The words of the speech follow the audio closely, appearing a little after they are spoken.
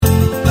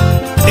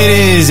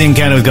It is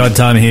Encounter with God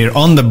time here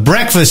on The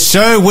Breakfast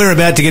Show. We're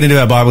about to get into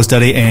our Bible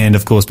study, and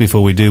of course,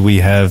 before we do, we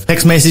have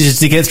text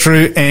messages to get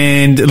through.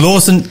 And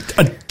Lawson,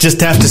 I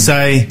just have to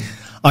say,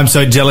 I'm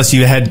so jealous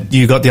you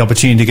got the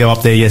opportunity to go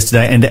up there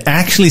yesterday and to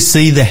actually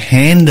see the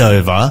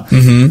handover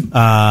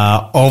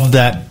of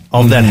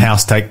that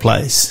house take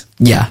place.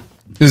 Yeah,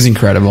 it was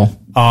incredible.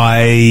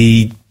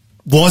 I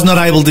was not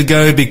able to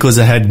go because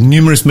I had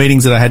numerous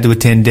meetings that I had to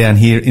attend down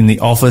here in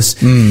the office,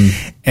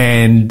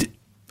 and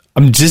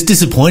I'm just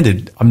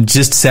disappointed. I'm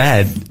just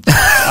sad.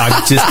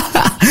 I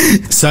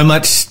just so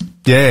much,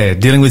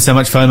 dealing with so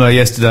much FOMO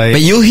yesterday.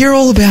 But you'll hear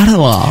all about it,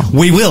 Lyle.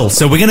 We will.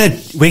 So we're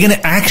gonna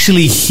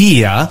actually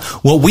hear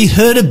what we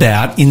heard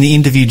about in the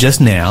interview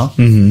just now.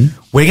 Mm-hmm.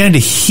 We're going to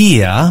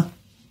hear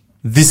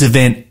this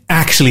event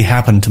actually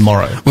happen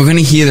tomorrow. We're going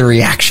to hear the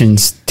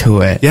reactions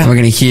to it. Yeah. We're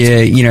going to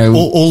hear,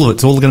 all of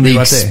it's all going to be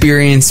right there. The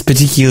experience,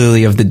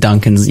 particularly of the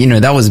Duncans.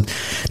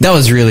 That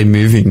was really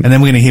moving. And then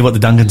we're going to hear what the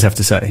Duncans have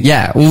to say.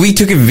 Yeah. Well, we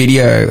took a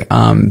video,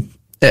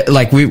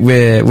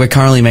 we're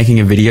currently making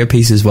a video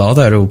piece as well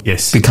that'll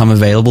become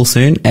available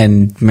soon.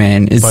 And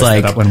man, it's Post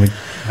like, that up when we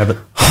have it.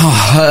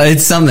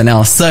 It's something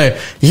else. So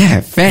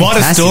yeah, fantastic what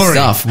a story.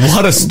 Stuff.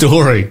 What a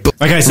story.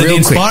 Okay. So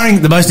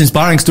the most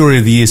inspiring story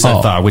of the year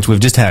so far, which we've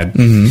just had,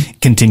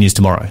 continues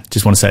tomorrow.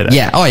 Just want to say that.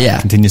 Yeah. Oh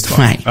yeah. Continues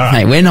tomorrow.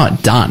 Mate, we're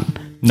not done.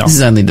 No. This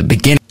is only the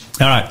beginning.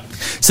 All right.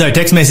 So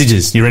text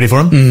messages. You ready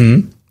for them?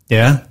 Mm-hmm.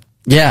 Yeah.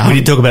 Yeah. We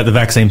did talk about the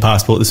vaccine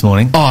passport this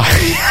morning. Oh,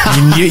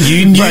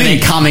 you knew bro, they're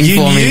coming for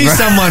me,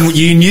 bro.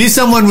 You knew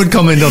someone would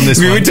comment on this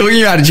We one. were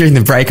talking about it during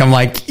the break. I'm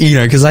like,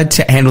 because I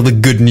handle the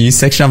good news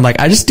section. I'm like,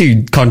 I just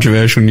do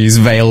controversial news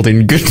veiled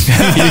in good news.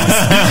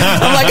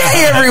 I'm like,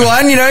 hey,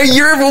 everyone,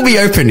 Europe will be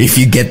open if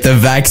you get the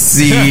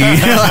vaccine.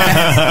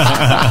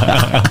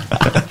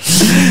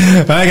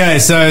 Okay,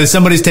 so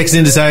somebody's texted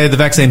in to say the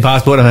vaccine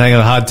passport. I'm having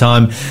a hard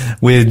time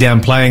with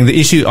downplaying the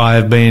issue. I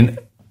have been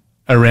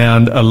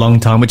around a long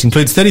time, which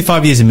includes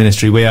 35 years in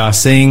ministry. We are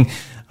seeing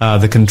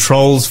the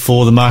controls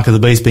for the mark of the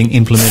beast being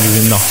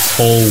implemented in the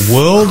whole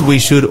world. We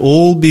should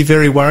all be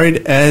very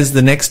worried as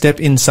the next step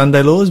in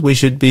Sunday laws. We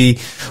should be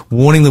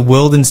warning the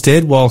world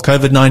instead. While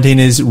COVID-19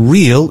 is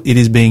real, it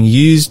is being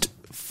used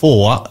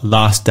for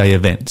last day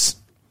events.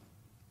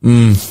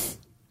 It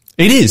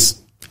is.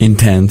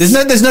 Intense.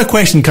 There's no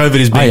question COVID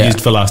is being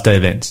used for last day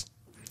events.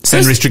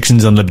 And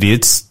restrictions on liberty.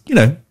 It's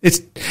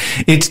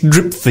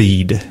drip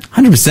feed.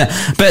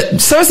 100%.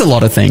 But so is a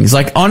lot of things.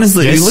 Like,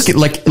 honestly, you look at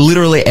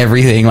literally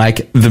everything,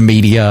 like the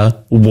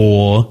media,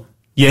 war.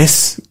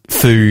 Yes.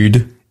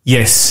 Food.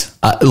 Yes.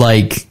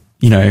 Facebook.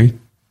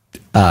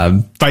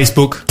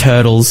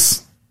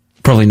 Turtles.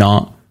 Probably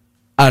not.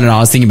 I don't know. I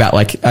was thinking about,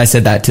 I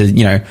said that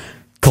to,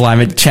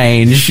 climate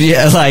change.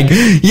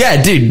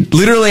 Yeah, dude,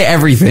 literally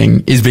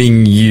everything is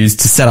being used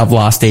to set up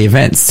last day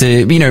events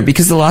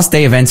because the last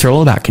day events are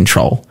all about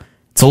control.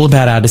 It's all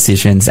about our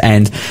decisions,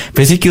 and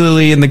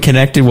particularly in the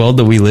connected world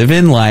that we live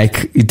in,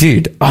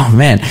 dude, oh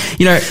man,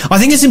 I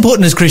think it's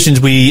important as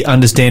Christians we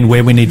understand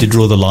where we need to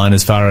draw the line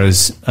as far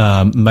as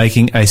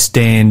making a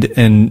stand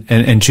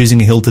and choosing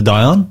a hill to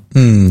die on.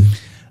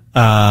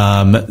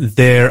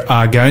 There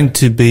are going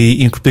to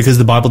be, because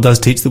the Bible does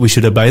teach that we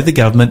should obey the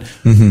government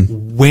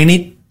when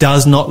it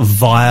does not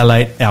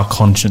violate our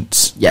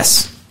conscience.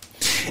 Yes.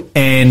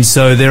 And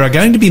so there are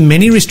going to be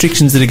many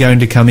restrictions that are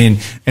going to come in,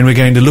 and we're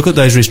going to look at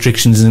those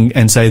restrictions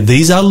and say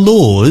these are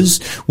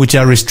laws which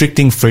are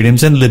restricting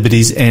freedoms and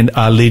liberties and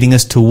are leading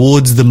us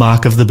towards the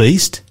mark of the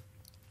beast,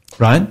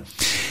 right?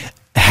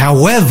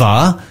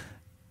 However,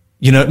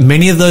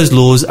 many of those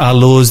laws are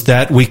laws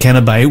that we can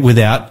obey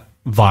without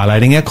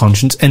violating our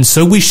conscience, and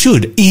so we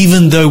should,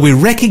 even though we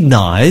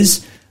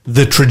recognize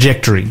the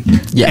trajectory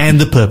and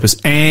the purpose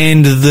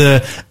and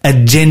the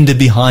agenda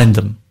behind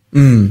them.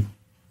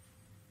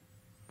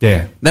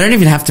 Yeah. They don't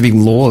even have to be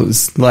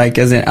laws.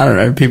 As in, I don't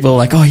know, people are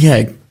like, oh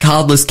yeah,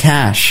 cardless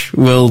cash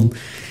will,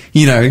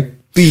 be used.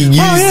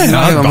 Oh yeah,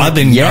 I've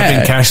been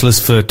cashless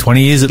for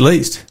 20 years at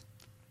least.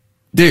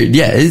 Dude,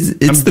 yeah,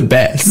 it's the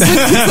best. It's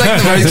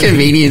the most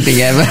convenient thing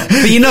ever.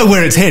 But you know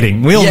where it's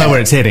heading. We all know where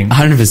it's heading.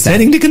 100%. It's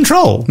heading to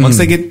control. Once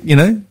they get,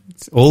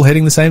 it's all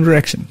heading the same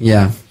direction.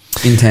 Yeah.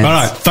 Intense. All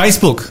right,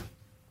 Facebook.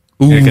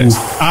 Ooh. Okay.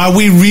 Are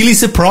we really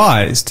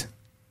surprised?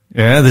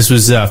 Yeah, this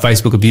was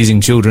Facebook abusing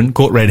children,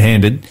 caught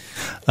red-handed,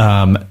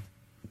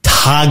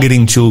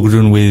 targeting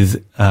children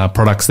with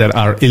products that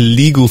are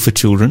illegal for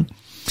children.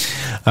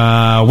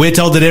 We're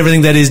told that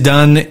everything that is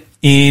done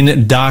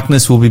in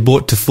darkness will be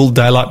brought to full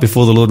daylight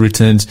before the Lord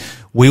returns.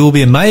 We will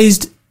be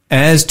amazed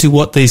as to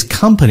what these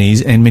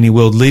companies and many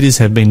world leaders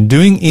have been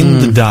doing in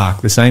the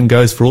dark. The same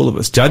goes for all of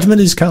us. Judgment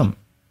is come.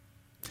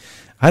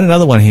 I had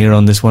another one here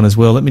on this one as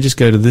well. Let me just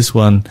go to this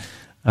one.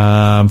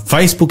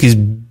 Facebook is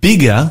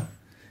bigger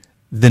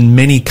than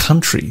many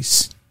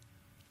countries.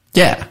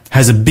 Yeah.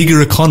 Has a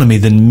bigger economy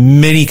than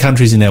many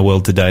countries in our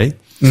world today.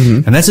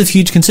 And that's a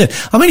huge concern.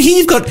 I mean,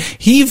 you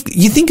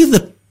think of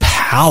the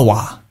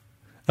power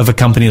of a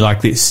company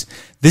like this.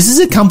 This is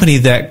a company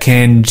that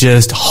can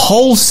just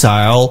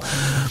wholesale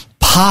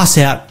pass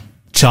out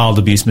child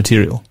abuse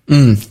material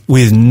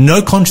with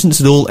no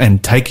conscience at all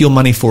and take your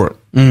money for it.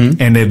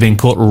 And they've been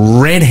caught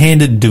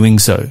red-handed doing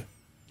so.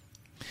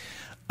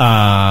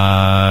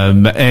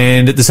 And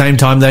at the same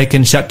time, they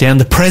can shut down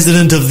the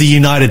President of the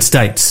United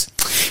States.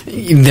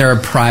 They're a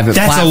private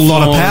That's platform. a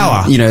lot of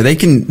power. You know, they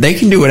can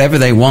do whatever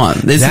they want.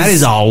 That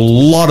is a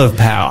lot of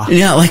power. You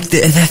know, like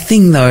the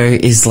thing though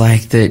is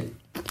like that,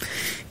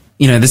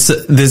 you know,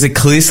 there's a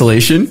clear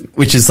solution,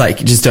 which is like,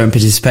 just don't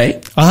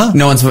participate.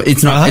 No one's,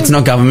 it's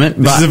not government.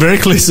 This is a very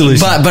clear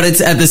solution. But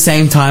it's at the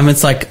same time,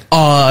 it's like,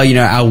 oh, you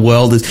know, our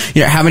world is,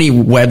 you know, how many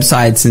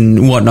websites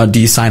and whatnot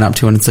do you sign up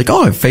to? And it's like,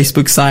 oh,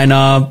 Facebook sign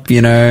up,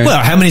 you know.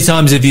 Well, how many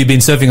times have you been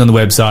surfing on the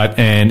website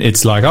and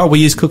it's like, oh, we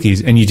use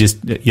cookies, and you just,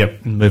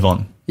 move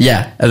on.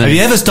 Yeah. And then Have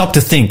you ever stopped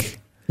to think?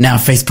 Now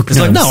Facebook It's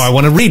like, no, I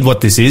want to read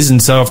what this is,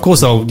 and so of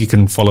course you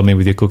can follow me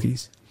with your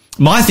cookies.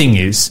 My thing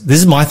is, this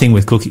is my thing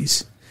with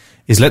cookies,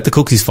 is let the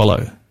cookies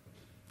follow.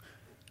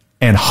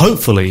 And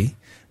hopefully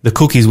the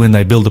cookies, when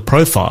they build a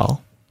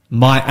profile,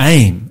 my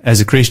aim as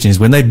a Christian is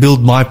when they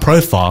build my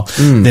profile,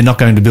 they're not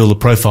going to build a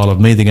profile of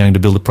me, they're going to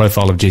build a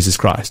profile of Jesus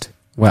Christ.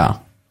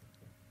 Wow.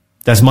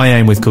 That's my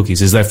aim with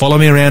cookies, is they follow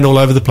me around all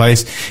over the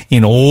place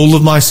in all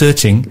of my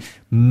searching.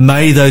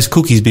 May those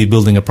cookies be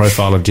building a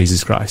profile of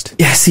Jesus Christ.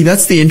 Yeah, see,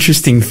 that's the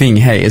interesting thing,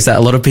 hey, is that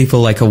a lot of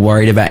people like are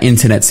worried about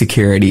internet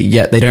security,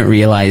 yet they don't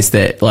realize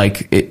that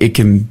like it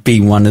can be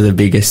one of the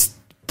biggest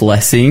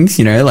blessings,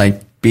 you know,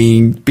 like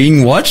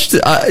being watched,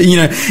 you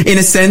know, in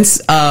a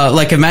sense,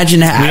 like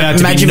imagine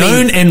be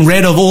known and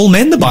read of all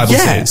men, the Bible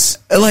says.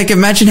 Like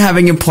imagine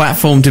having a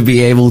platform to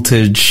be able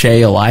to share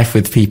your life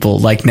with people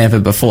like never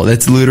before.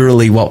 That's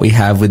literally what we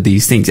have with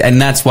these things. And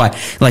that's why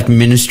like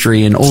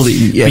ministry and all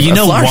the, but you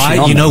know why,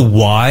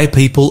 why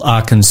people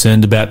are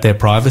concerned about their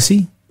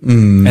privacy?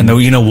 And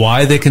you know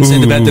why they're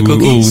concerned about the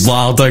cookies?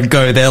 Lyle, don't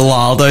go there,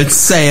 Lyle. Don't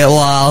say it,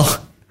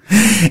 Lyle.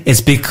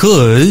 It's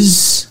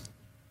because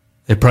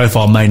their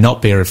profile may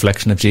not be a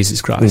reflection of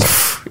Jesus Christ.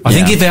 I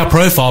think if our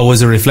profile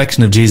was a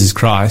reflection of Jesus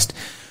Christ,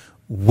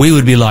 we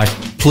would be like,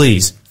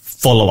 please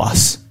follow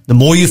us. The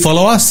more you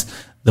follow us,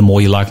 the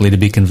more you're likely to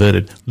be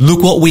converted.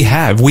 Look what we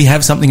have. We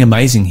have something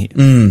amazing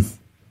here.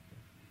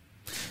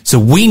 So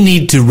we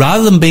need to,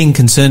 rather than being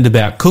concerned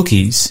about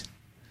cookies,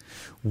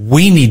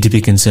 we need to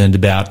be concerned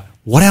about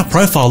what our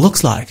profile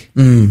looks like.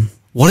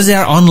 What is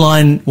our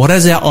online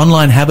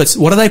habits?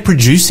 What are they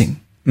producing?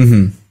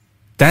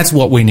 That's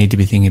what we need to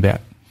be thinking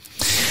about.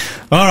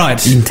 All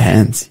right.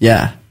 Intense.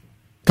 Yeah.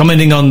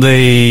 Commenting on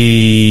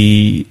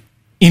the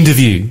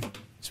interview.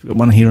 So we've got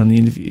one here on the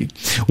interview.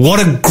 What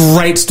a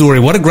great story.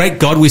 What a great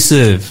God we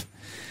serve.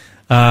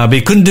 But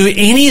he couldn't do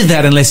any of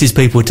that unless his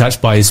people were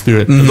touched by his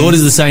Spirit. The Lord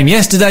is the same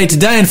yesterday,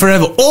 today, and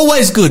forever.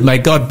 Always good. May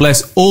God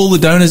bless all the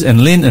donors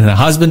and Lynn and her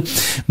husband.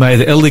 May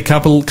the elderly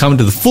couple come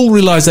to the full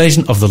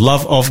realization of the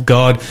love of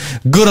God.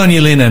 Good on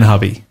you, Lynn and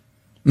hubby.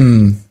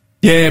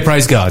 Yeah,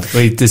 praise God.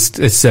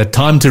 It's a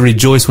time to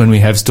rejoice when we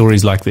have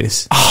stories like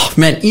this. Oh,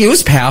 man, it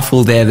was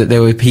powerful there that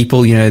there were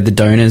people, you know, the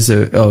donors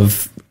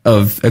of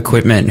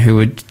equipment who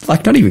were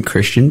like not even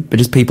Christian, but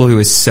just people who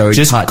were so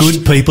just touched.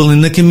 Good people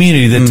in the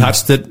community that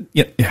touched that.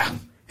 Yeah.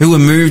 Who were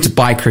moved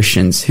by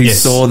Christians, who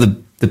saw the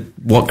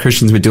what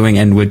Christians were doing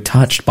and were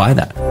touched by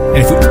that.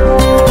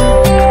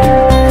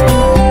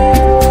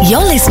 You're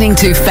listening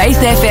to Faith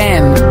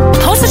FM,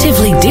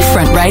 positively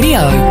different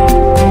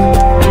radio.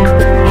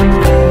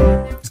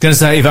 Going to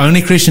say, if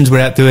only Christians were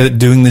out there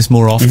doing this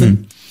more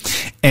often,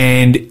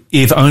 and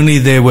if only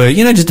there were,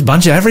 you know, just a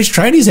bunch of average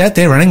tradies out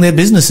there running their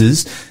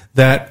businesses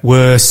that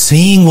were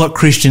seeing what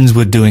Christians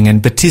were doing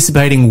and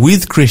participating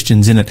with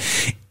Christians in it.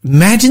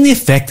 Imagine the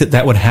effect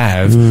that would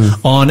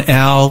have on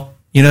our,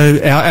 you know,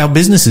 our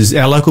businesses,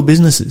 our local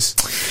businesses.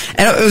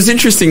 And it was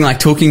interesting, like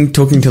talking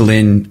to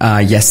Lynn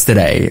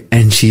yesterday,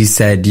 and she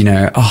said, you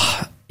know,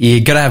 you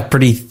got to have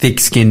pretty thick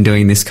skin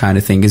doing this kind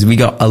of thing because we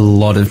got a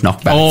lot of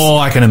knockbacks. Oh,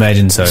 I can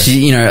imagine so.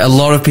 You know, a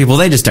lot of people,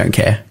 they just don't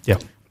care. Yeah.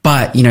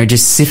 But, you know,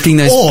 just sifting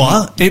those.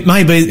 Or it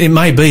may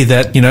be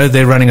that, you know,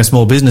 they're running a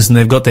small business and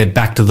they've got their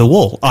back to the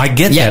wall. I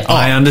get that.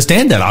 I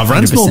understand that. I've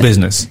run 100%. Small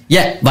business.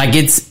 Yeah. Like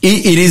it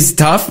is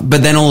tough,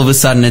 but then all of a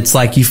sudden it's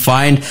like you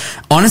find,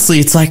 honestly,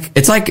 it's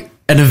like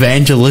an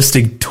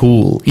evangelistic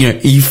tool. You know,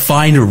 you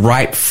find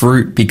ripe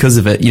fruit because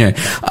of it. You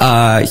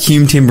know,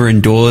 Hume Timber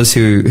and Doors,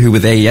 who were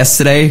there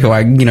yesterday, who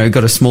I, you know,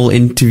 got a small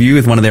interview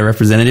with one of their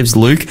representatives,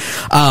 Luke.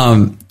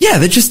 Yeah,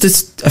 they're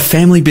just a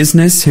family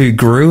business who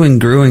grew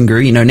and grew and grew.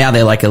 You know, now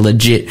they're like a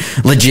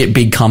legit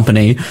big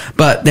company,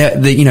 but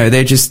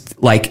they're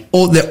just like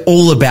they're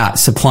all about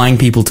supplying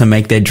people to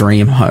make their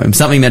dream home.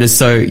 Something that is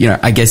so, you know,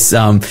 I guess,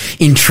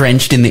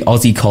 entrenched in the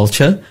Aussie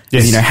culture.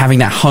 Yes. You know, having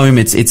that home,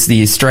 it's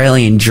the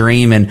Australian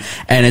dream, and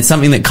it's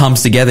something that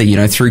comes together, you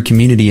know, through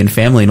community and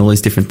family and all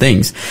these different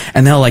things.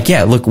 And they're like,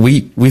 yeah, look,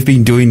 we've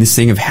been doing this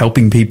thing of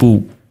helping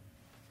people,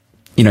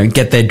 you know,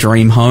 get their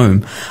dream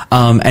home.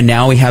 And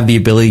now we have the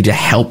ability to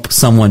help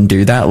someone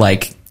do that.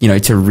 Like,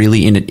 to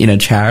really in a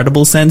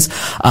charitable sense.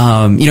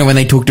 When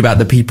they talked about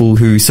the people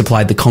who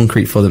supplied the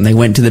concrete for them, they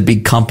went to the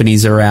big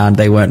companies around,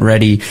 they weren't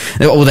ready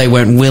or they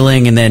weren't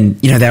willing. And then,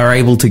 they were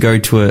able to go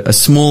to a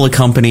smaller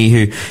company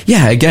who,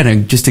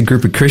 again, just a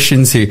group of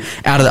Christians who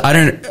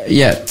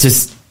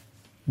just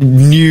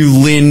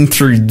knew Lynn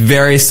through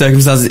various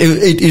circumstances.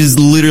 It is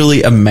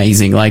literally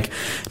amazing. Like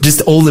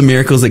just all the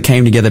miracles that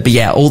came together. But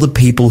all the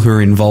people who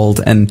are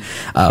involved. And,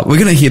 we're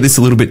going to hear this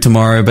a little bit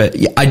tomorrow, but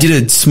I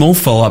did a small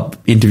follow-up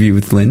interview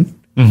with Lynn.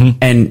 Mm-hmm.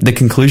 And the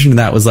conclusion of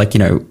that was like,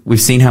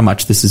 we've seen how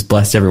much this has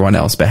blessed everyone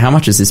else, but how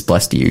much has this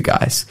blessed you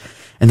guys?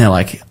 And they're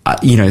like,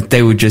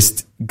 they were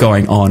just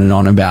going on and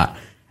on about,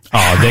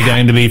 they're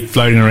going to be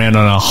floating around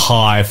on a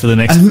high for the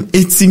next...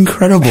 it's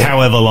incredible.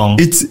 However long.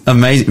 It's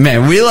amazing.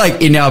 Man, we're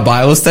like in our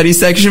Bible study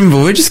section, but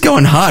we're just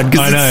going hard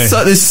because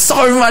there's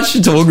so much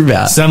to talk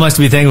about. So much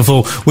to be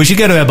thankful for. We should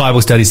go to our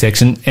Bible study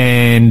section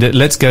and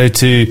let's go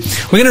to...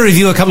 We're going to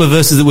review a couple of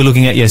verses that we're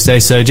looking at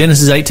yesterday. So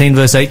Genesis 18,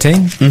 verse 18.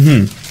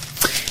 Mm-hmm.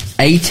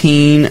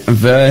 18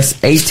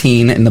 verse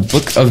 18 in the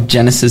book of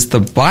Genesis,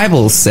 the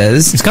Bible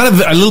says... It's kind of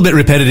a little bit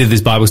repetitive,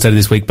 this Bible study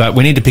this week, but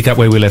we need to pick up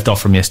where we left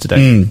off from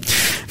yesterday.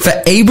 For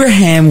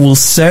Abraham will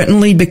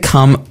certainly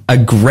become a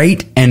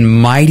great and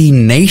mighty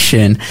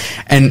nation,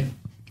 and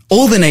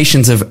all the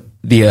nations of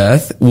the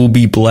earth will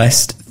be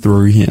blessed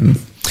through him.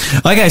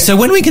 Okay, so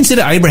when we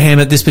consider Abraham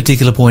at this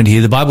particular point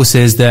here, the Bible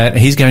says that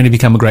he's going to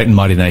become a great and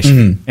mighty nation.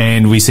 Mm-hmm.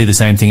 And we see the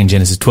same thing in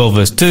Genesis 12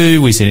 verse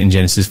 2, we see it in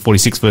Genesis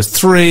 46 verse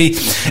 3,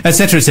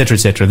 etc., etc.,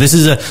 etc. This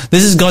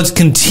is God's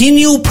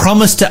continual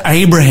promise to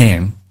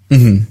Abraham.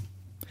 Mm-hmm.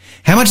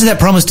 How much of that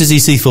promise does he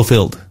see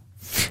fulfilled?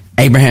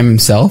 Abraham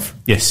himself?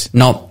 Yes.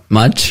 Not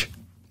much.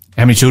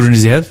 How many children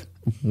does he have?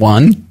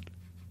 One.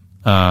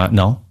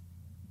 No.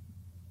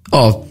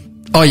 Oh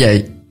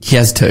yeah, he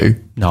has 2.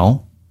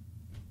 No.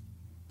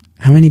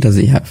 How many does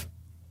he have?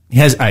 He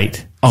has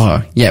 8.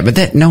 Oh, yeah,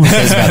 but no one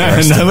says about the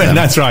rest of them.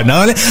 That's right.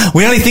 No,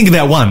 we only think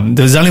about one.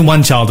 There's only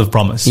one child of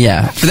promise.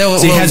 Yeah. So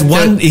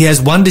he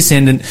has one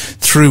descendant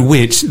through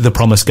which the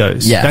promise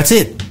goes. Yeah. That's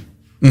it.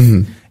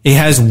 Mm-hmm. He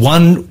has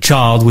one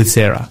child with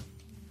Sarah.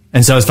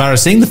 And so as far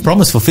as seeing the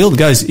promise fulfilled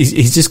goes,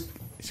 he's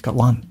got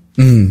one.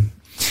 Mm.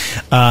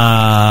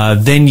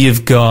 Then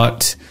you've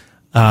got,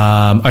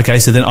 so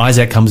then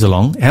Isaac comes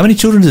along. How many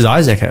children does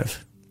Isaac have?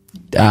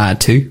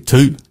 2.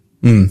 2.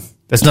 Mm.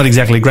 That's not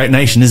exactly a great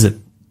nation, is it?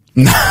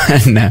 No.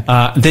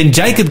 Then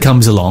Jacob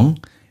comes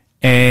along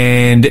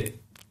and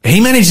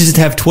he manages to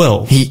have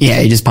 12. He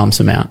just pumps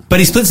them out. But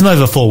he splits them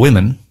over 4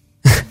 women.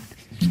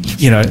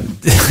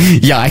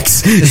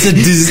 Yikes.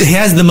 He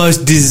has the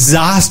most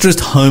disastrous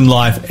home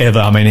life ever.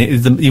 I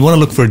mean, you want to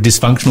look for a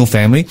dysfunctional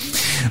family,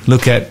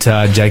 look at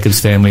Jacob's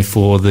family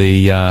for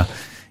the,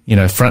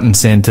 front and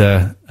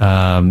center.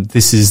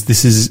 This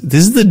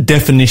is the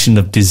definition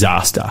of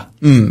disaster.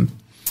 Mm.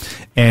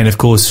 And of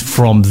course,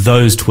 from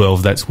those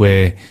 12, that's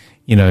where,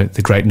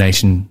 the great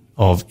nation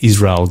of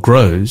Israel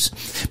grows.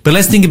 But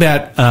let's think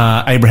about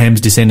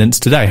Abraham's descendants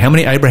today. How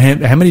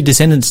many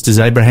descendants does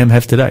Abraham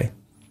have today?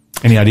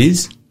 Any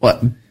ideas?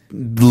 What?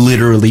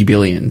 Literally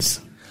billions.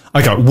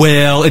 Okay,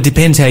 well, it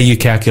depends how you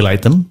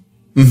calculate them.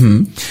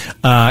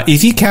 Mm-hmm.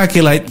 If you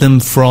calculate them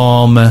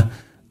from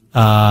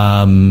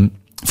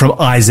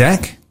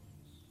Isaac,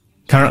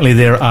 currently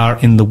there are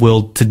in the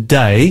world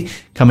today,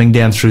 coming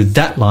down through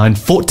that line,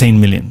 14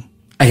 million.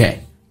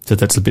 Okay. So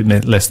that's a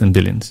bit less than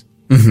billions.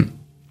 Mm-hmm.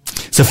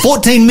 So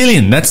 14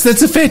 million, that's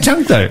a fair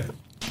chunk though.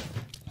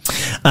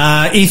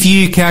 If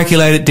you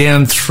calculate it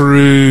down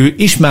through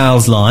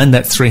Ishmael's line,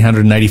 that's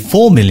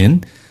 384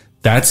 million.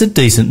 That's a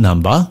decent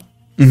number.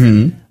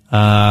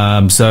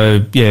 Mm-hmm.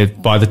 So yeah,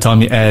 by the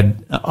time you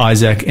add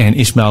Isaac and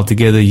Ishmael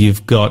together,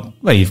 you've got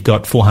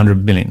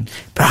 400 million.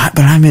 But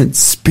I meant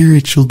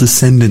spiritual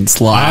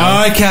descendants,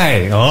 Lyle.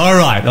 Okay, all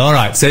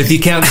right. So if you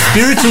count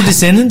spiritual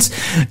descendants,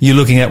 you're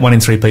looking at 1 in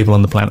 3 people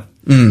on the planet.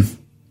 Mm.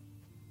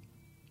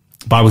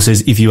 The Bible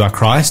says, if you are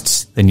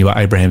Christ's, then you are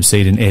Abraham's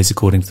seed and heirs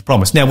according to the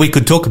promise. Now, we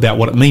could talk about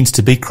what it means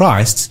to be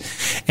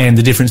Christ's and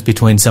the difference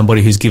between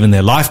somebody who's given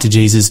their life to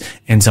Jesus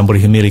and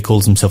somebody who merely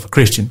calls himself a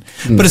Christian.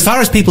 Mm. But as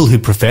far as people who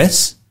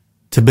profess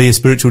to be a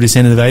spiritual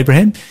descendant of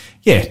Abraham,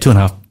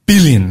 2.5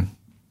 billion.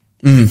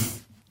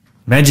 Mm.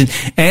 Imagine.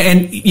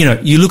 And,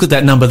 you look at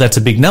that number, that's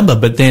a big number,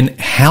 but then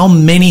how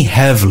many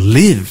have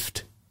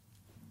lived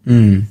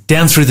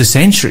down through the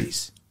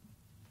centuries?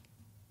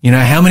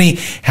 How many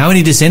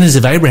descendants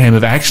of Abraham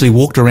have actually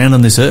walked around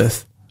on this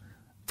earth?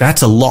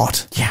 That's a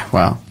lot. Yeah,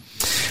 wow.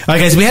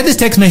 Okay, so we had this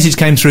text message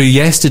came through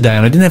yesterday,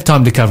 and I didn't have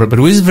time to cover it, but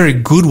it was a very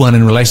good one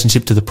in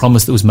relationship to the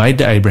promise that was made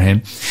to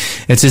Abraham.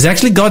 It says,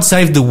 actually, God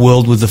saved the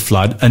world with the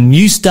flood, a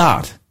new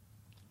start.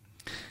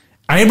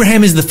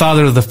 Abraham is the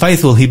father of the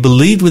faithful. He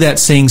believed without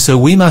seeing, so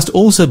we must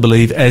also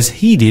believe as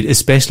he did,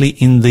 especially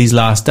in these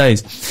last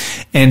days.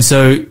 And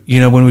so,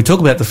 when we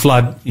talk about the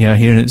flood,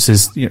 here it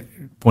says,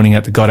 pointing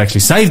out that God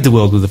actually saved the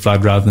world with the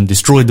flood rather than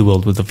destroyed the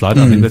world with the flood.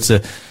 I think that's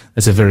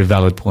a very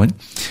valid point.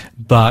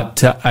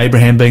 But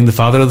Abraham being the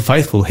father of the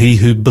faithful, he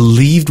who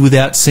believed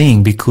without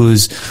seeing,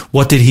 because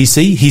what did he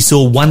see? He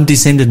saw one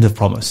descendant of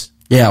promise.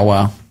 Yeah,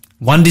 wow.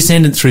 One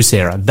descendant through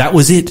Sarah. That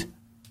was it.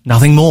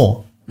 Nothing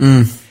more.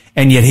 And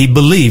yet he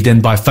believed,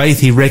 and by faith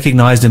he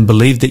recognized and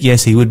believed that,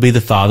 yes, he would be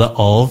the father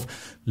of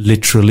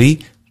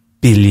literally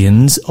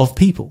billions of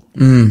people.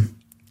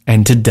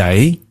 And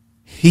today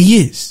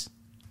he is.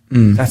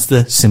 That's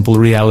the simple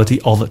reality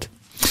of it.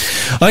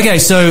 Okay,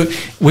 so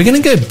we're going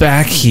to go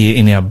back here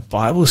in our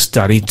Bible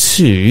study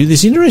to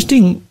this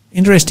interesting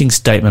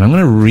statement. I'm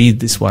going to read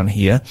this one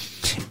here.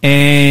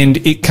 And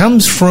it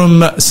comes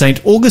from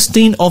St.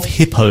 Augustine of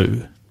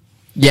Hippo.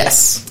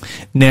 Yes.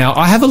 Now,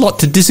 I have a lot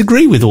to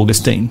disagree with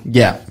Augustine.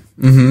 Yeah.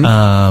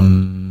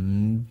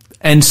 And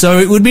so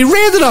it would be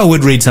rare that I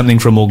would read something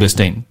from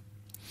Augustine.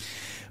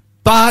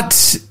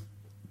 But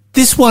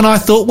this one I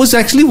thought was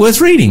actually worth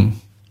reading.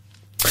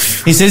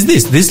 He says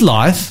this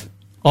life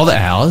of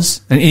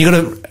ours, and you got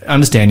to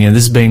understand,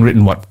 this is being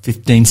written,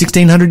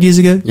 1600 years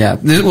ago? Yeah.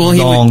 Well,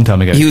 long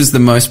time ago. He was the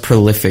most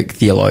prolific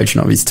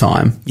theologian of his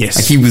time. Yes.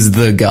 Like, he was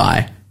the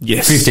guy.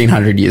 Yes.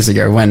 1500 years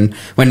ago when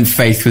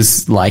faith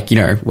was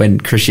when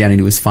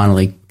Christianity was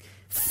finally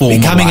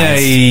formalized. Becoming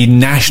a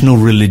national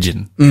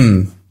religion.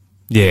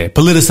 Yeah,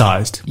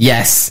 politicized.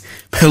 Yes.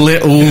 This is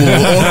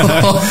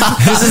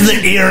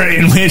the era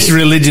in which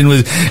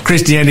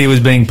Christianity was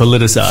being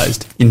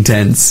politicized.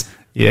 Intense.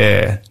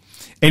 Yeah.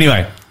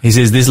 Anyway, he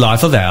says, this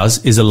life of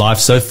ours is a life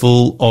so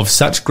full of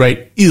such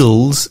great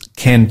ills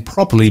can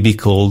properly be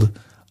called,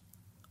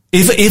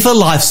 if a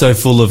life so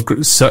full of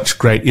such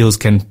great ills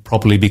can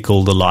properly be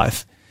called a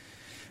life,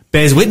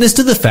 bears witness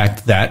to the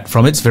fact that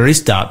from its very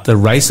start, the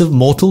race of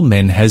mortal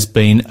men has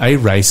been a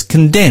race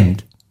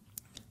condemned.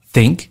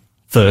 Think,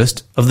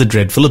 first, of the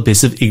dreadful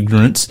abyss of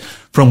ignorance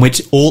from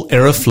which all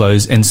error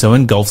flows and so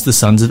engulfs the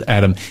sons of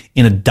Adam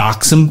in a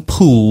darksome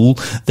pool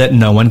that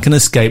no one can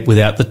escape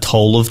without the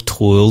toll of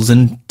toils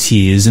and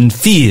tears and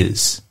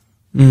fears.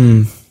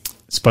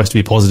 It's supposed to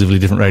be positively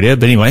different radio,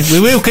 but anyway, we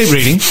will keep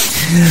reading.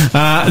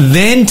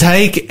 Then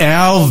take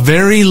our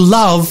very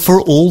love for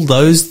all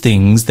those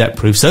things that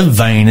prove so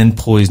vain and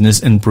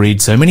poisonous and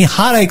breed so many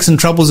heartaches and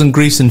troubles and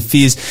griefs and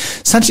fears,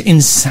 such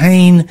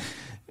insane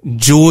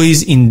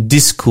joys in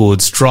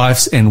discord,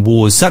 strifes and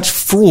wars, such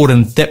fraud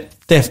and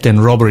theft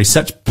and robbery,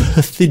 such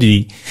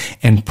perfidy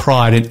and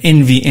pride and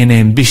envy and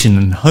ambition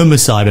and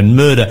homicide and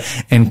murder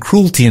and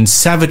cruelty and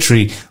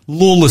savagery,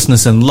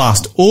 lawlessness and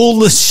lust, all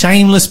the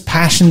shameless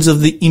passions of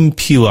the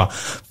impure,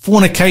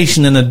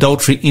 fornication and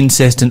adultery,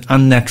 incest and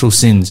unnatural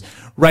sins,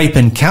 rape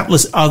and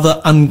countless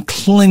other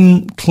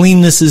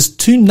uncleannesses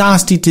too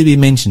nasty to be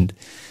mentioned.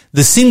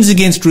 The sins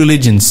against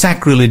religion,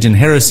 sacrilegion,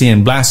 heresy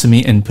and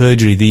blasphemy and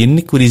perjury, the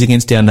iniquities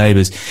against our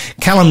neighbours,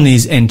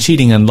 calumnies and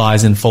cheating and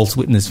lies and false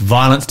witness,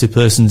 violence to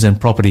persons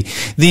and property,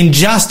 the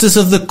injustice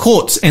of the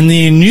courts and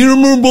the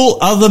innumerable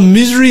other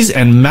miseries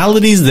and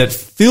maladies that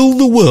fill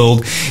the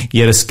world,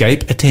 yet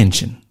escape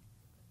attention.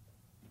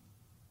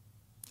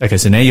 Okay,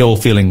 so now you're all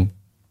feeling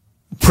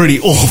pretty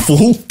awful.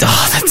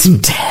 Oh, that's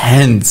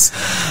intense.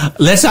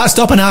 Let's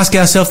stop and ask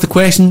ourselves the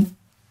question,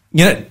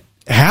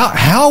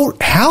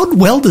 how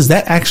well does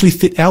that actually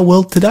fit our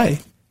world today?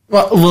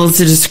 Well, it's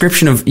a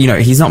description of,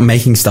 he's not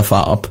making stuff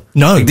up.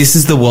 No. Like, this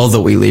is the world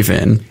that we live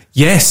in.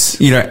 Yes.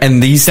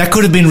 And that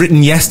could have been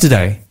written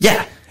yesterday.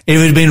 Yeah. If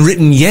it had been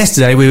written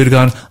yesterday, we would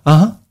have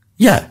gone,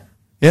 Yeah.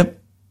 Yep.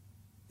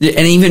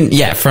 And even,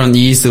 from,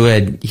 you used the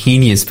word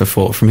heinous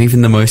before, from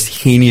even the most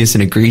heinous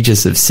and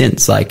egregious of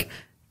sins. Like,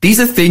 these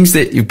are things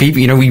that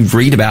people, we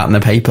read about in the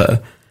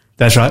paper.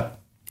 That's right.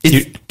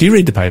 Do you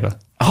read the paper?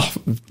 Oh,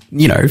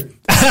 sometimes.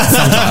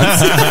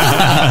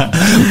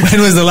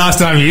 When was the last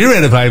time you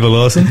read a paper,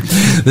 Lawson?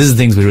 This is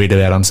things we read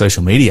about on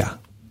social media.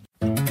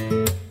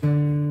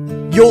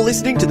 You're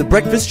listening to the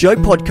Breakfast Show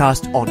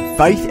podcast on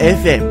Faith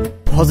FM.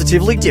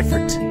 Positively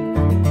different.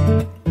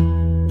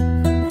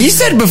 You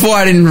said before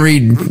I didn't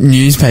read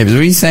newspapers.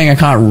 Were you saying I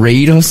can't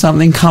read or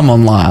something? Come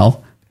on,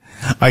 Lyle.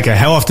 Okay,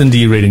 how often do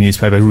you read a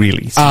newspaper,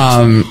 really?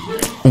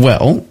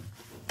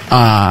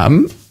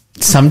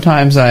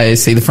 Sometimes I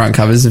see the front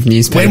covers of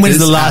newspapers. When was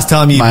the last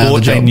time you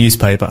bought a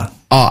newspaper?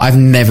 Oh, I've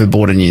never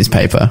bought a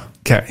newspaper.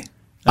 Okay.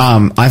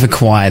 I've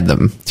acquired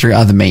them through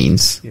other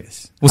means.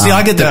 Yes. Well, see,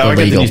 I get the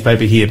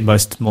newspaper here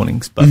most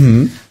mornings, but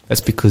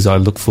that's because I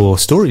look for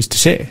stories to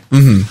share.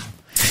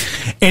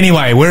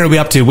 Anyway, where are we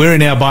up to? We're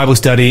in our Bible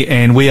study,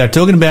 and we are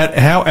talking about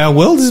how our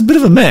world is a bit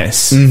of a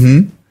mess.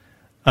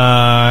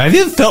 Have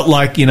you ever felt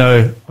like,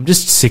 I'm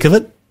just sick of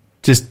it?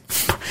 Just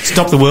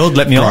stop the world,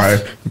 let me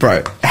off.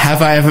 Bro,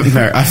 have I ever?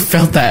 No, I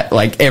felt that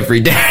like every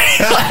day.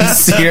 Like,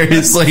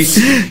 seriously.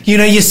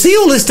 You see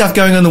all this stuff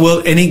going on in the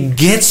world and it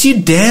gets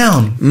you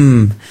down.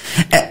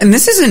 And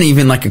this isn't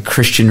even like a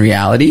Christian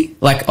reality,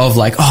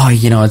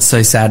 it's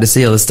so sad to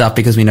see all this stuff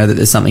because we know that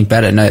there's something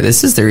better. No,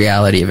 this is the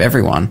reality of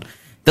everyone.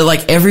 That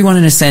like everyone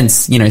in a sense,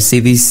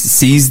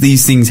 sees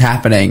these things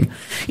happening.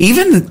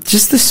 Even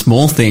just the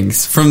small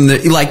things from we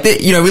look at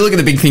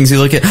the big things, we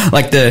look at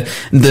like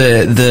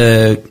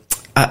the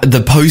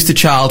poster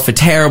child for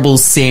terrible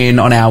sin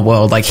on our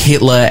world, like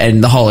Hitler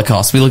and the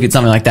Holocaust. We look at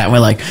something like that and we're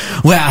like,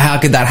 wow, how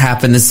could that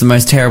happen? This is the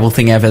most terrible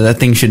thing ever. That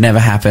thing should never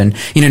happen.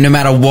 No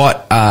matter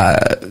what,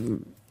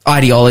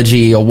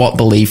 ideology or what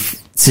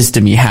belief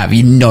system you have,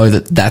 you know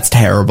that that's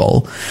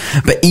terrible.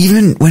 But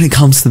even when it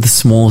comes to the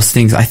smallest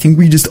things, I think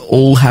we just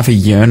all have a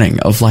yearning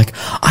of like,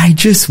 I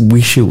just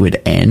wish it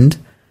would end.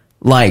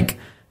 Like,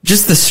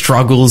 just the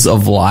struggles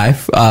of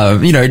life,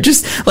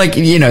 just like,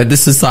 the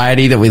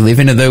society that we live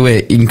in, although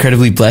we're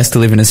incredibly blessed to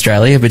live in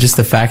Australia, but just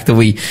the fact that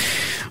we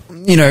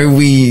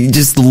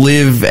just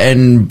live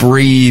and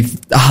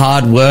breathe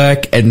hard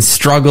work and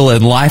struggle,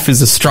 and life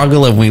is a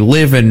struggle, and we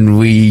live and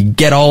we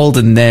get old,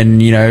 and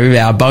then,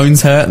 our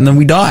bones hurt and then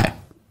we die.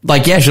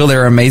 Like, yeah, sure,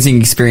 there are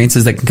amazing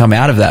experiences that can come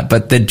out of that,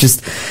 but they're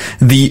just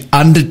the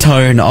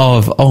undertone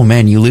of, oh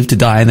man, you live to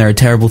die and there are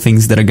terrible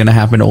things that are going to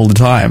happen all the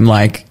time.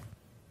 Like,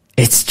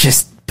 it's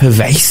just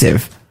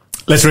pervasive.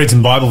 Let's read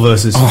some Bible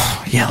verses.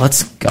 Oh, yeah,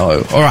 let's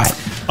go. All right.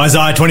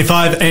 Isaiah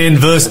 25 and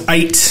verse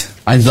 8.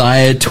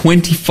 Isaiah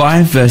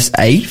 25 verse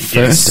 8,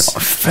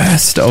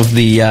 first of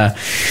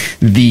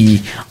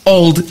the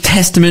Old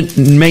Testament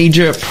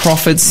major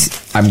prophets.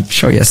 I'm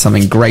sure you have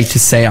something great to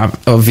say. I'm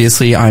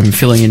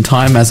filling in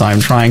time as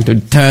I'm trying to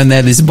turn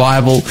there. This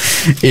Bible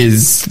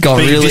is got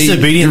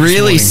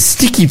really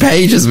sticky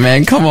pages,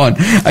 man. Come on.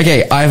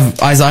 Okay,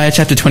 I've Isaiah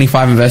chapter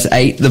 25 and verse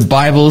 8. The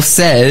Bible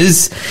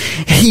says,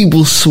 "He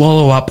will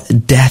swallow up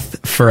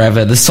death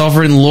forever. The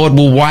sovereign Lord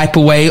will wipe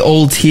away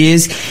all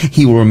tears.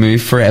 He will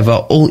remove forever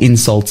all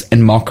insults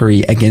and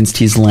mockery against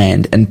his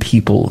land and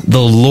people.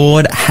 The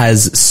Lord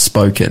has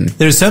spoken."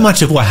 There is so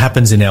much of what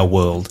happens in our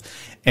world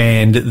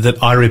and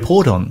that I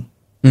report on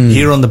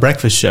here on The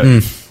Breakfast Show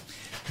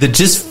that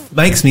just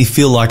makes me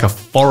feel like a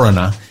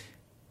foreigner,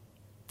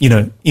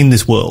 in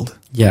this world.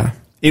 Yeah.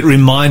 It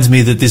reminds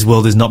me that this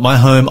world is not my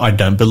home. I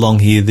don't belong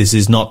here. This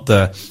is not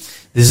the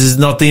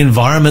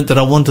environment that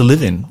I want to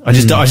live in. I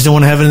just don't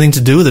want to have anything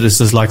to do with it. It's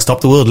just like,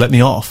 stop the world, let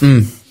me off.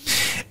 And,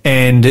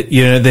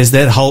 there's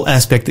that whole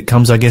aspect that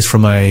comes, I guess,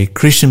 from a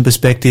Christian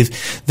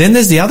perspective. Then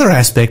there's the other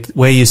aspect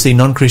where you see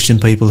non-Christian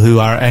people who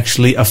are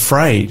actually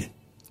afraid,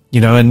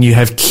 and you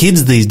have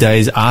kids these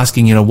days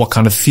asking, what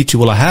kind of future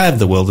will I have?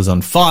 The world is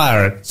on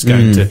fire. It's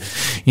going to,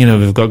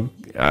 we've got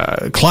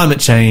climate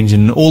change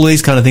and all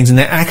these kind of things. And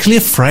they're actually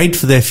afraid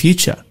for their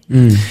future.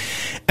 And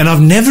I've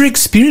never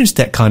experienced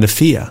that kind of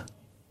fear.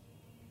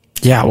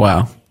 Yeah,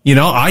 wow.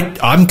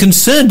 I'm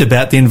concerned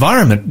about the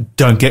environment.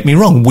 Don't get me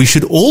wrong. We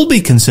should all be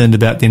concerned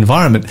about the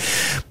environment.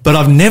 But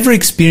I've never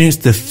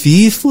experienced the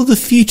fear for the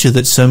future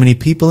that so many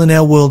people in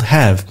our world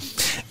have.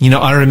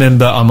 I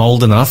remember, I'm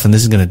old enough, and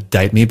this is going to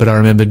date me, but I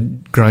remember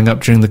growing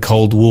up during the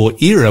Cold War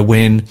era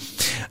when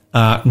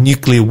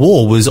nuclear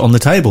war was on the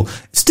table.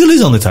 It still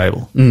is on the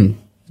table.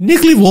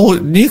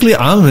 Nuclear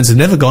armaments have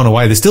never gone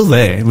away. They're still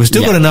there. We've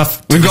still got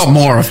enough. We've got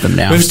more of them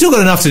now. We've still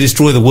got enough to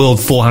destroy the world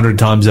 400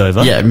 times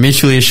over. Yeah,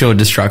 mutually assured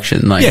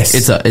destruction. Like, yes,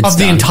 it's of done.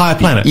 The entire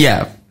planet.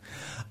 Yeah.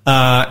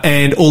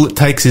 And all it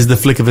takes is the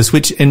flick of a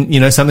switch,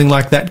 and, something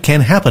like that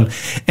can happen.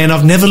 And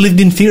I've never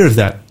lived in fear of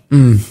that.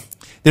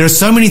 There are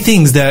so many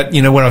things that,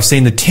 where I've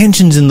seen the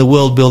tensions in the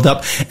world build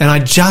up, and I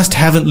just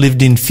haven't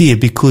lived in fear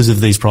because of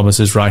these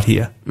promises right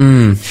here.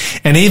 And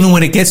even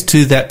when it gets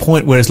to that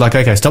point where it's like,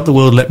 okay, stop the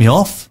world, let me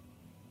off.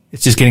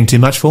 It's just getting too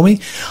much for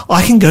me.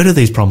 I can go to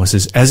these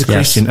promises as a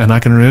Christian, and I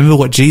can remember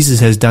what Jesus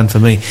has done for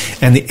me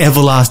and the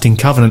everlasting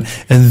covenant.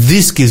 And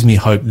this gives me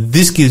hope.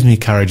 This gives me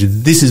courage.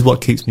 This is what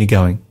keeps me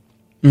going.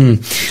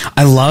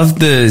 I love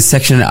the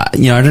section, I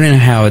don't know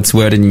how it's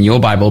worded in your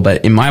Bible,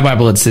 but in my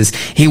Bible it says,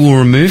 "He will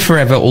remove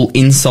forever all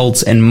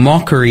insults and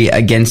mockery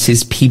against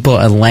his people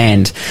and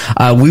land."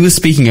 We were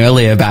speaking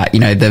earlier about,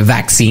 the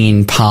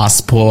vaccine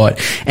passport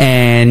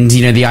and,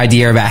 the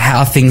idea about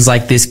how things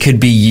like this could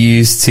be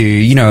used to,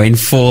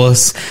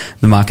 enforce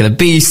the mark of the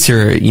beast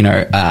or,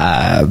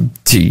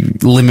 to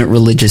limit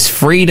religious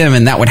freedom.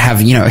 And that would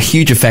have, a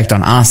huge effect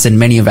on us and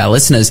many of our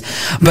listeners.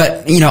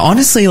 But,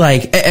 honestly,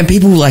 and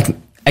people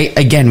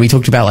again, we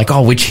talked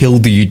about which hill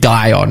do you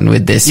die on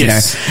with this,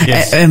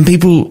 Yes. And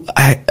people,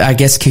 I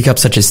guess, kick up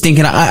such a stink.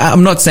 And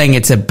I'm not saying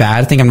it's a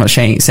bad thing. I'm not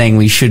saying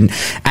we shouldn't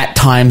at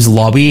times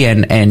lobby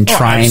and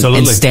try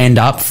and stand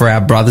up for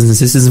our brothers and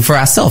sisters and for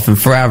ourselves and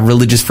for our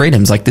religious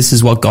freedoms. Like, this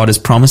is what God has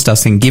promised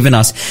us and given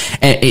us.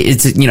 And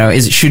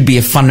it should be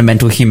a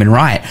fundamental human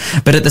right.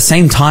 But at the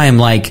same time,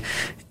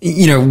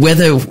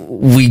 whether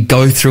we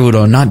go through it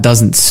or not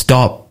doesn't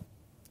stop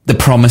the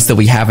promise that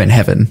we have in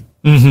heaven.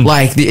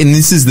 And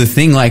this is the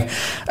thing,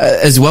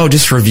 as well,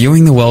 just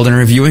reviewing the world and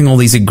reviewing all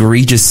these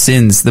egregious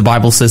sins. The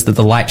Bible says that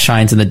the light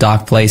shines in the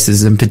dark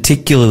places, and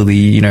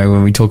particularly,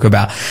 when we talk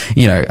about,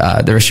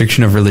 the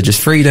restriction of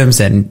religious freedoms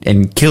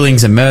and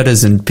killings and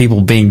murders and people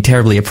being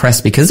terribly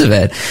oppressed because of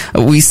it,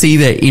 we see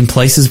that in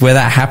places where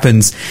that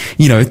happens,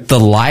 the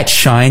light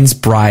shines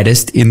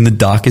brightest in the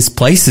darkest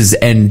places,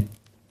 and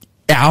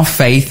our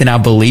faith and our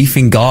belief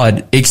in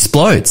God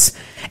explodes.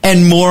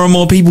 And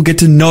more people get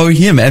to know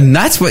him. And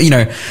that's what,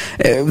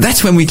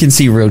 that's when we can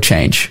see real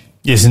change.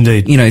 Yes,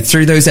 indeed.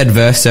 Through those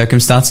adverse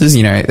circumstances,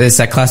 there's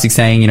that classic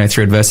saying,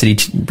 through adversity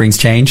brings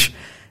change.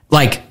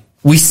 People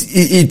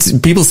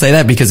say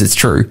that because it's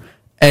true.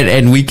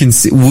 And we can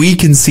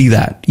see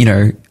that,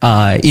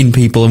 in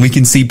people, and we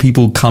can see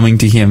people coming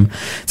to him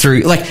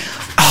through,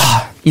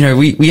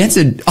 we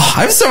answered, I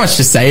have so much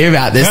to say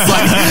about this.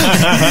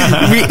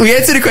 Like, we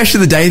answered a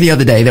question of the day the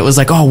other day that was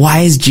like, why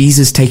is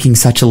Jesus taking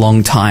such a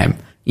long time?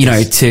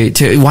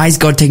 Why is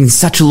God taking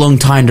such a long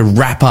time to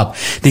wrap up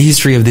the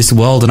history of this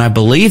world? And I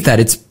believe that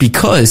it's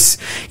because,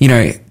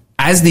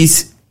 as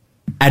these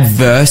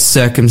adverse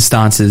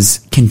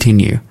circumstances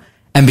continue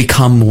and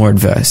become more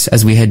adverse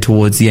as we head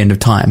towards the end of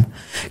time,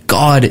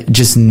 God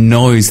just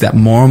knows that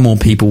more and more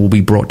people will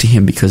be brought to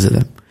him because of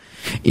them.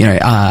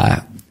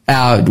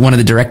 One of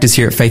the directors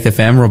here at Faith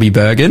FM, Robbie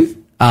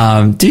Bergen,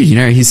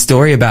 his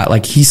story about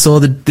like he saw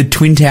the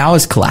Twin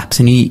Towers collapse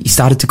and he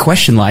started to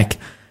question like,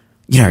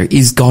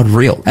 is God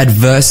real?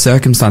 Adverse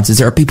circumstances.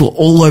 There are people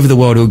all over the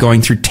world who are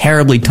going through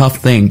terribly tough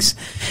things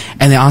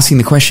and they're asking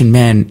the question,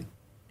 man,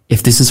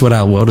 if this is what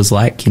our world is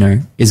like,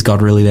 is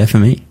God really there for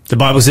me? The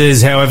Bible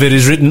says, however, it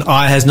is written,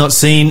 eye has not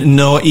seen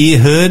nor ear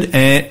heard,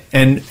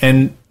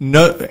 and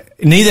no,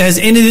 neither has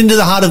entered into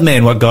the heart of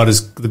man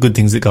the good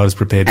things that God has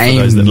prepared for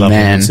those that love him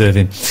and serve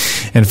him.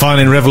 And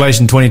finally, in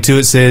Revelation 22,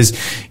 it says,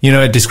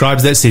 it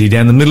describes that city.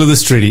 Down the middle of the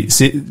street of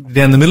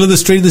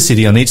the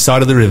city, on each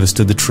side of the river,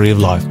 stood the tree of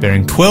life,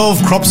 bearing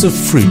 12 crops of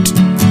fruit,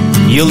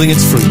 yielding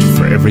its fruit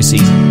for every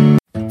season.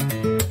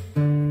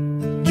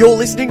 You're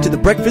listening to the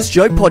Breakfast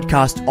Show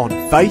podcast on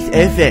Faith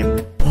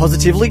FM.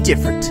 Positively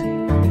different.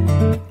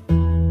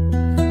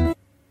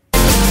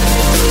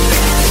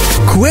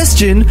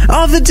 Question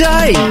of the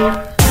day.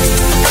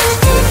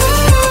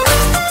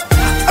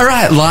 All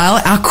right,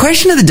 Lyle, our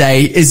question of the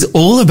day is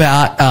all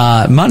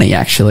about money,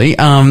 actually.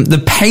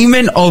 The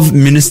payment of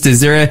ministers.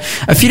 There are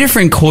a few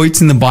different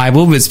quotes in the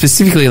Bible, but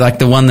specifically like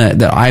the one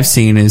that I've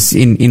seen is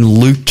in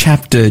Luke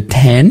chapter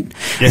 10,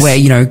 yes, where,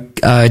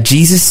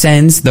 Jesus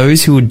sends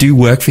those who would do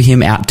work for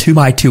him out 2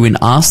 by 2 and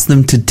asks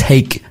them to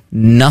take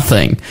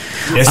nothing.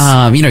 Yes.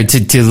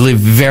 To live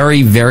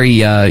very, very,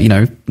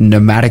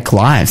 nomadic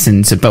lives.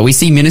 But we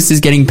see ministers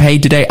getting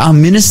paid today. Are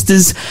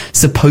ministers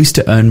supposed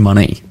to earn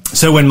money?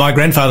 So when my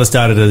grandfather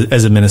started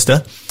as a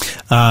minister,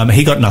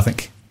 he got nothing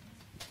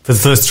for the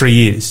first 3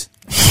 years.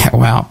 Yeah,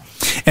 wow.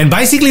 And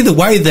basically the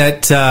way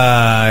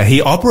that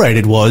he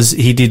operated was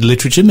he did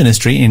literature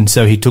ministry, and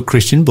so he took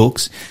Christian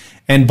books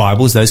and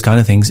Bibles, those kind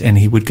of things, and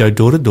he would go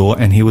door to door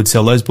and he would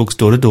sell those books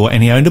door to door,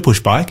 and he owned a push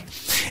bike.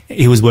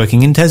 He was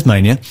working in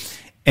Tasmania,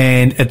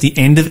 and at the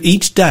end of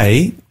each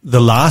day,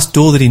 the last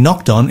door that he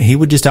knocked on, he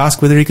would just ask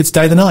whether he could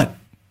stay the night.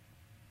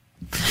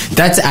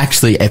 That's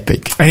actually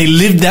epic. And he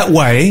lived that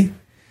way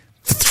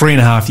for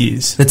 3.5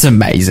 years. That's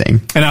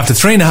amazing. And after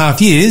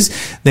 3.5 years,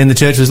 then the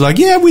church was like,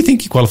 yeah, we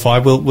think you qualify.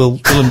 We'll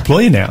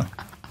employ you now.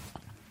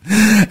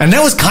 And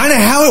that was kind of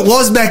how it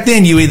was back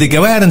then. You either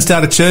go out and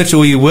start a church,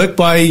 or you work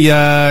by, for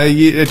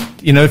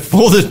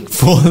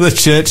the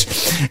church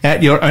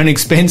at your own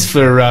expense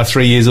for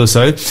 3 years or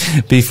so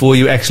before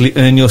you actually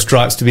earn your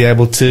stripes to be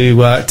able to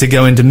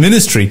go into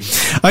ministry.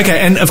 Okay.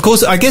 And of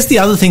course, I guess the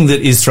other thing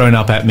that is thrown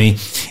up at me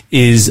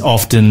is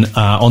often,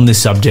 on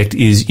this subject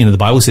is, the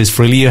Bible says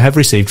freely you have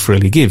received,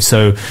 freely give.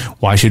 So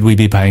why should we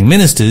be paying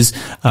ministers?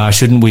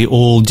 Shouldn't we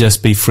all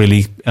just be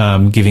freely,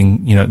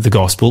 giving, the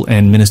gospel,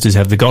 and ministers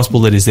have the gospel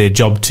that is their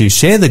job to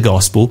share the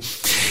gospel?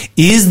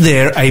 Is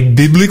there a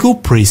biblical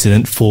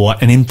precedent for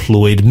an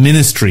employed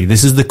ministry?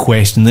 This is the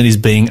question that is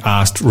being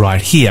asked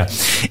right here.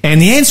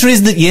 And the answer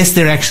is that yes,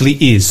 there actually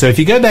is. So if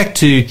you go back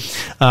to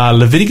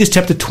Leviticus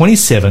chapter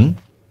 27,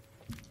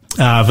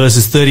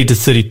 verses 30 to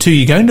 32,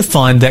 you're going to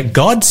find that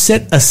God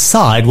set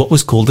aside what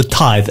was called a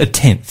tithe, a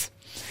tenth.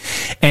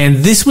 And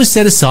this was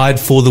set aside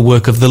for the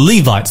work of the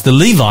Levites. The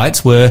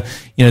Levites were,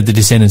 the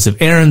descendants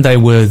of Aaron. They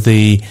were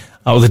the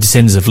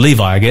descendants of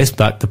Levi, I guess,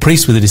 but the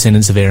priests were the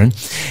descendants of Aaron.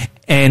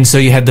 And so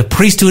you had the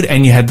priesthood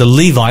and you had the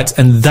Levites,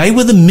 and they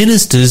were the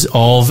ministers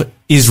of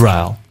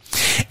Israel.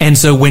 And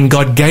so when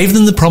God gave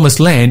them the promised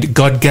land,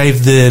 God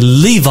gave the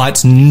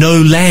Levites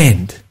no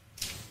land.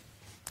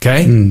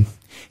 Okay?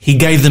 He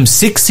gave them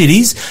 6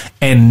 cities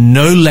and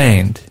no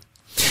land.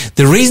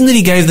 The reason that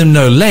he gave them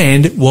no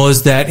land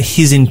was that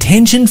his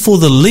intention for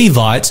the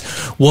Levites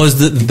was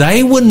that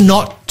they were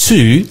not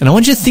to, and I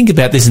want you to think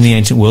about this in the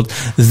ancient world,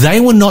 they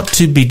were not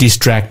to be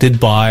distracted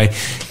by,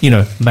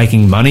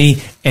 making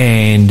money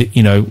and,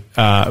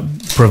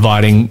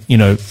 providing,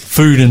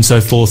 food and so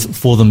forth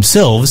for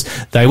themselves.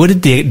 They were to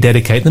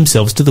dedicate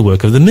themselves to the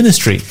work of the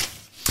ministry.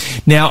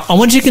 Now, I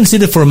want you to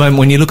consider for a moment,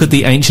 when you look at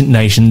the ancient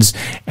nations,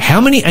 how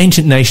many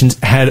ancient nations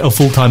had a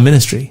full-time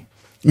ministry?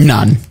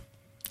 None.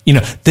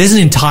 There's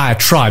an entire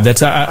tribe.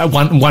 That's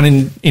one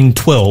in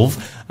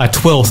 12, a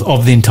 12th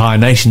of the entire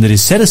nation that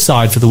is set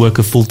aside for the work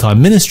of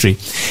full-time ministry.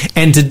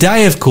 And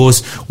today, of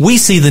course, we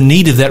see the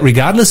need of that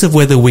regardless of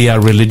whether we are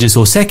religious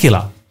or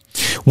secular.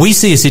 We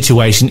see a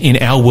situation in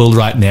our world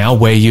right now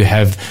where you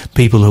have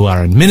people who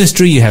are in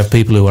ministry, you have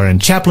people who are in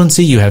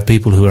chaplaincy, you have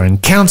people who are in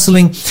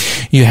counseling,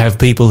 you have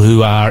people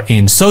who are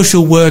in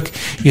social work,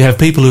 you have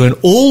people who are in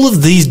all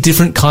of these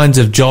different kinds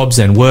of jobs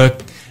and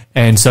work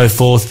and so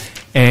forth.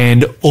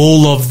 And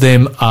all of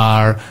them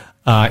are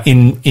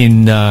in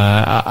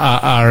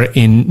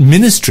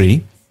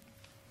ministry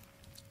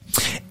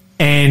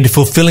and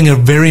fulfilling a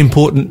very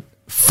important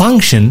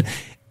function.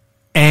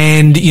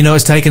 And,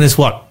 it's taken us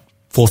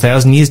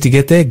 4,000 years to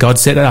get there. God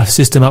set our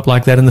system up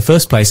like that in the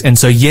first place. And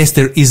so, yes,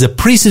 there is a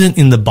precedent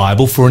in the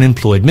Bible for an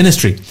employed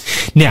ministry.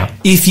 Now,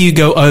 if you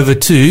go over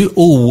to, a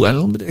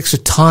little bit extra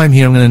time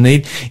here I'm going to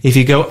need. If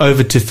you go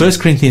over to 1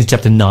 Corinthians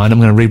chapter 9, I'm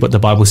going to read what the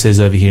Bible says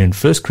over here in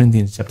 1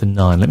 Corinthians chapter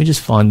 9. Let me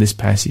just find this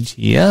passage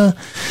here.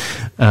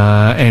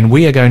 And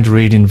we are going to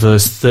read in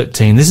verse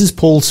 13. This is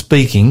Paul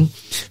speaking.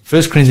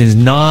 1 Corinthians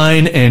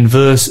 9 and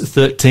verse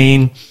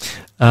 13.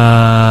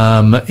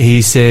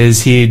 He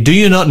says here, do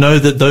you not know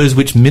that those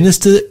which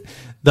minister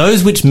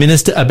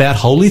about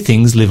holy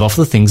things live off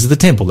the things of the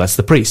temple? That's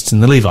the priests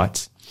and the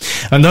Levites.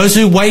 And those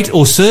who wait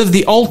or serve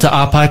the altar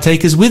are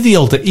partakers with the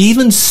altar.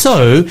 Even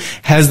so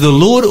has the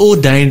Lord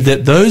ordained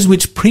that those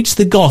which preach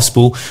the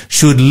gospel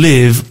should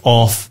live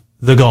off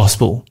the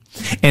gospel.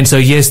 And so,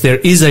 yes, there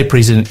is a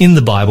precedent in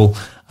the Bible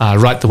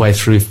right the way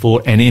through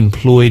for an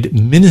employed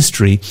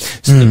ministry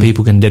so that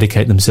people can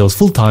dedicate themselves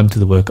full-time to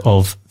the work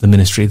of the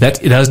ministry.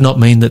 That it does not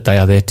mean that they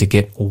are there to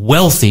get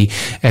wealthy,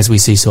 as we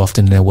see so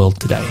often in our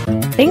world today.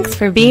 Thanks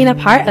for being a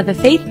part of the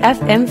Faith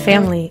FM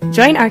family.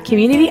 Join our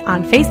community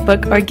on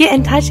Facebook or get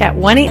in touch at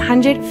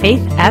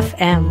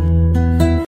 1-800-FAITH-FM.